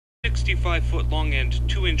65-foot-long and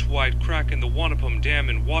 2-inch wide crack in the Wanapum Dam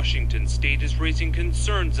in Washington state is raising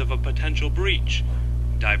concerns of a potential breach.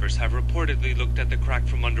 Divers have reportedly looked at the crack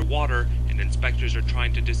from underwater, and inspectors are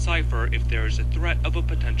trying to decipher if there is a threat of a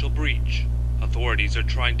potential breach. Authorities are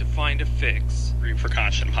trying to find a fix. Every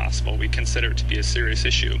precaution possible. We consider it to be a serious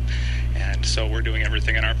issue. And so we're doing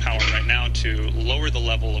everything in our power right now to lower the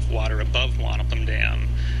level of water above Wanapum Dam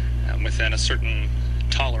within a certain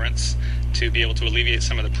tolerance to be able to alleviate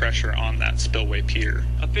some of the pressure on that spillway pier.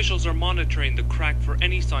 Officials are monitoring the crack for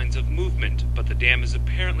any signs of movement, but the dam is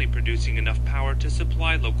apparently producing enough power to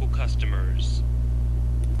supply local customers.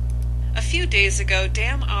 A few days ago,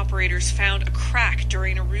 dam operators found a crack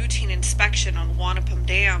during a routine inspection on Wanapum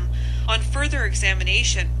Dam. On further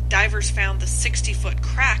examination, divers found the 60-foot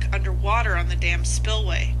crack underwater on the dam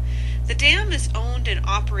spillway. The dam is owned and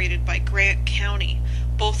operated by Grant County.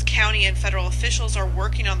 Both county and federal officials are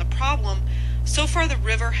working on the problem. So far, the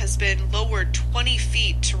river has been lowered 20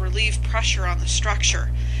 feet to relieve pressure on the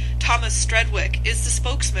structure. Thomas Stredwick is the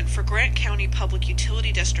spokesman for Grant County Public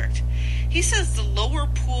Utility District. He says the lower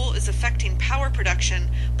pool is affecting power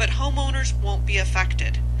production, but homeowners won't be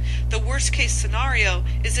affected. The worst-case scenario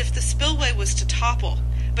is if the spillway was to topple,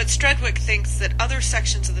 but Stredwick thinks that other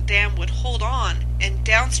sections of the dam would hold on and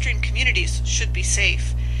downstream communities should be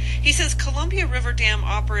safe. He says Columbia River Dam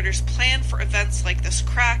operators plan for events like this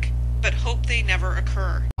crack, but hope they never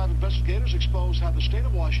occur. Investigators expose how the state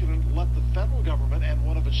of Washington let the federal government and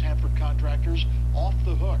one of its Hanford contractors off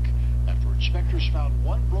the hook after inspectors found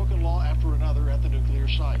one broken law after another at the nuclear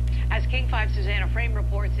site. As King 5's Susanna Frame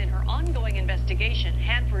reports in her ongoing investigation,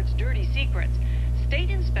 Hanford's Dirty Secrets, state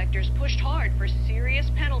inspectors pushed hard for serious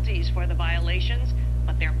penalties for the violations,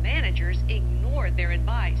 but their managers ignored their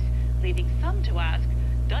advice, leaving some to ask,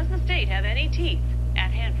 does the state have any teeth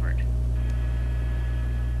at Hanford?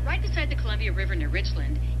 Right beside the Columbia River near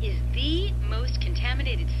Richland is the most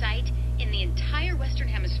contaminated site in the entire Western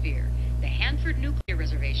Hemisphere, the Hanford Nuclear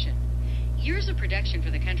Reservation. Years of production for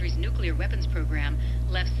the country's nuclear weapons program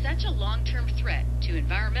left such a long-term threat to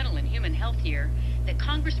environmental and human health here that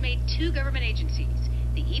Congress made two government agencies,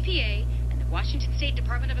 the EPA and the Washington State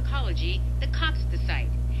Department of Ecology, the cops at the site.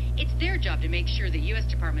 It's their job to make sure the U.S.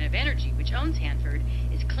 Department of Energy, which owns Hanford,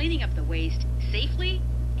 is cleaning up the waste safely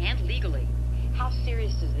and legally. How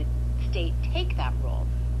serious does the state take that role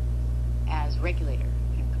as regulator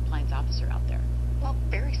and compliance officer out there? Well,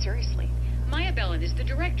 very seriously. Maya Bellin is the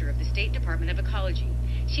director of the State Department of Ecology.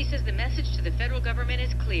 She says the message to the federal government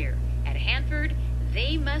is clear. At Hanford,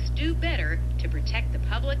 they must do better to protect the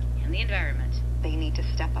public and the environment. They need to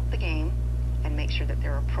step up the game and make sure that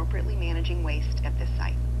they're appropriately managing waste at this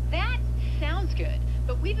site. That sounds good,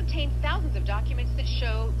 but we've obtained thousands of documents that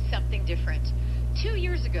show something different. 2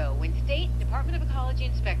 years ago, when State Department of Ecology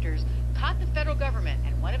inspectors caught the federal government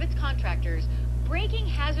and one of its contractors breaking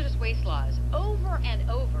hazardous waste laws over and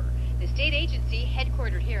over, the state agency,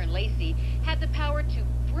 headquartered here in Lacey, had the power to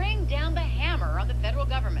bring down the hammer on the federal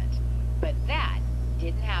government. But that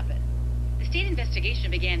didn't happen. The state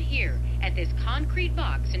investigation began here at this concrete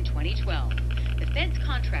box in 2012. The Fed's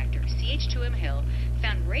contractor, CH2M Hill,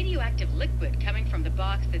 found radioactive liquid coming from the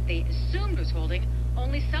box that they assumed was holding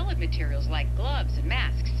only solid materials like gloves and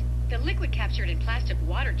masks. The liquid captured in plastic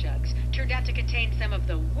water jugs turned out to contain some of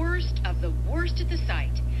the worst at the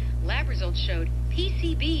site. Lab results showed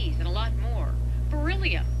PCBs and a lot more.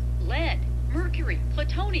 Beryllium, lead, mercury,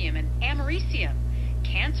 plutonium, and americium.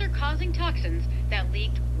 Cancer-causing toxins that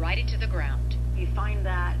leaked right into the ground. You find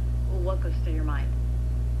that, what goes through your mind?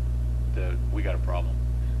 That we got a problem.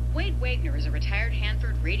 Wade Wagner is a retired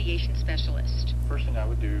Hanford radiation specialist. First thing I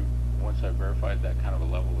would do once I verified that kind of a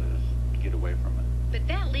level is to get away from it. But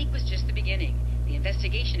that leak was just the beginning. The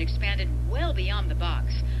investigation expanded well beyond the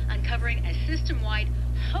box, uncovering a system-wide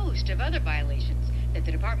host of other violations that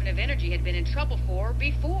the Department of Energy had been in trouble for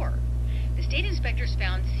before. The state inspectors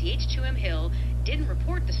found CH2M Hill didn't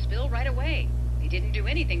report the spill right away. They didn't do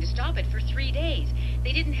anything to stop it for 3 days.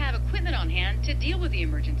 They didn't have equipment on hand to deal with the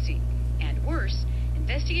emergency. And worse,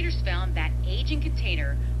 investigators found that aging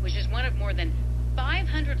container was just one of more than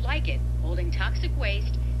 500 like it, holding toxic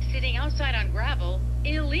waste, sitting outside on gravel,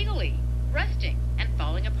 illegally, rusting and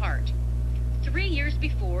falling apart. 3 years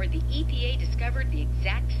before, the EPA discovered the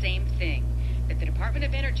exact same thing, that the Department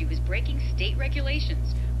of Energy was breaking state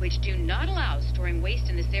regulations, which do not allow storing waste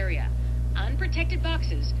in this area. Unprotected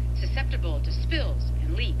boxes susceptible to spills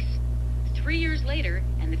and leaks. 3 years later,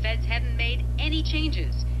 and the feds hadn't made any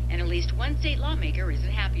changes, and at least one state lawmaker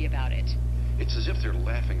isn't happy about it. It's as if they're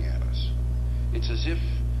laughing at us. It's as if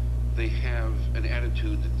they have an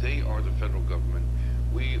attitude that they are the federal government,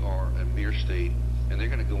 we are a mere state, and they're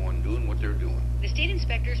going to go on doing what they're doing. The state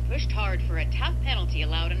inspectors pushed hard for a tough penalty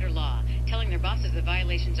allowed under law, telling their bosses the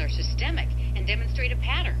violations are systemic and demonstrate a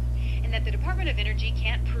pattern, and that the Department of Energy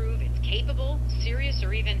can't prove it's capable, serious,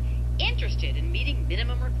 or even interested in meeting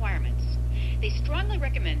minimum requirements. They strongly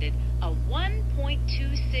recommended a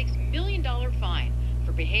 $1.26 million fine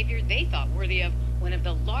for behavior they thought worthy of one of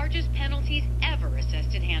the largest penalties ever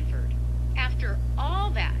assessed in Hanford. After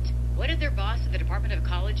all that, what did their boss at the Department of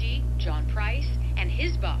Ecology, John Price, and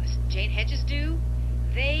his boss, Jane Hedges, do?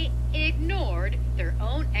 They ignored their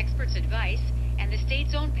own experts' advice and the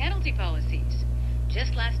state's own penalty policies.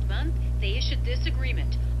 Just last month, they issued this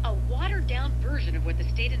agreement, a watered-down version of what the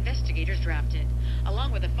state investigators drafted,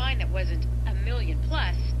 along with a fine that wasn't $1 million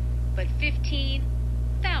plus, but $15,000.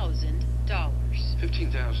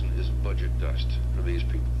 $15,000 is budget dust for these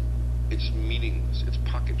people. It's meaningless. It's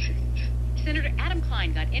pocket change. Senator Adam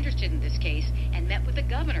Klein got interested in this case and met with the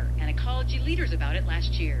governor and ecology leaders about it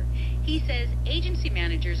last year. He says agency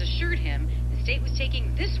managers assured him the state was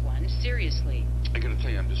taking this one seriously. I gotta tell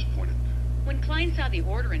you, I'm disappointed. When Klein saw the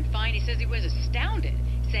order and fine, he says he was astounded,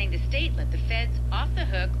 saying the state let the feds off the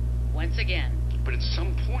hook once again. But at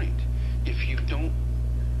some point, if you don't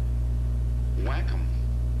whack them,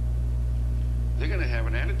 they're going to have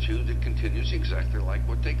an attitude that continues exactly like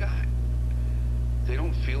what they got. They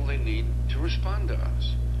don't feel they need to respond to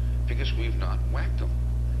us because we've not whacked them.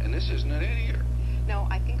 And this isn't an idiot. No,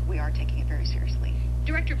 I think we are taking it very seriously.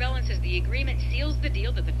 Director Bellin says the agreement seals the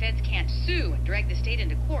deal that the feds can't sue and drag the state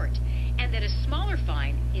into court, and that a smaller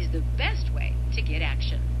fine is the best way to get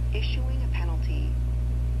action. Issuing a penalty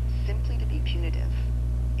simply to be punitive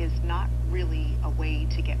is not really a way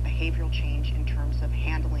to get behavioral change in terms of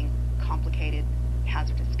handling complicated,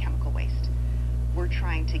 hazardous chemical waste. We're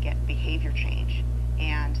trying to get behavior change,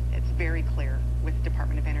 and it's very clear with the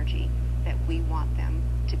Department of Energy that we want them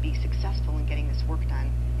to be successful in getting this work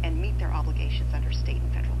done and meet their obligations under state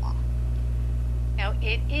and federal law. Now,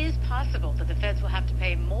 it is possible that the feds will have to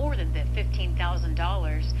pay more than the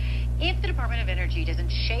 $15,000. If the Department of Energy doesn't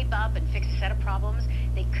shape up and fix a set of problems,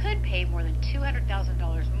 they could pay more than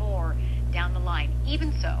 $200,000 more down the line.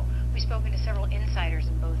 Even so, we've spoken to several insiders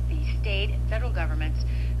in both the state and federal governments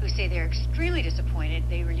who say they're extremely disappointed.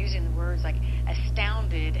 They were using the words like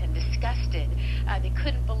astounded and disgusted. They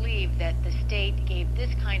couldn't believe that the state gave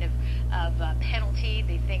this kind of penalty.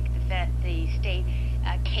 They think that the state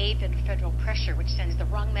caved under federal pressure, which sends the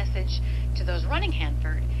wrong message to those running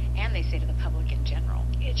Hanford, and they say to the public in general.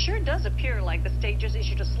 It sure does appear like the state just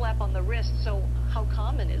issued a slap on the wrist, so how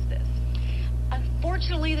common is this?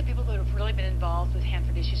 Unfortunately, the people that have really been involved with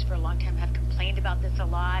Hanford issues for a long time have complained about this a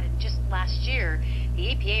lot, and just last year, the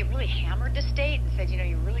EPA really hammered the state and said,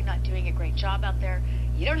 you're really not doing a great job out there.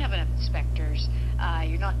 You don't have enough inspectors.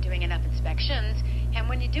 You're not doing enough inspections, and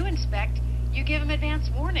when you do inspect, you give them advance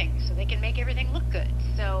warning so they can make everything look good.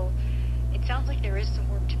 So it sounds like there is some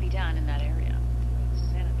work to be done in that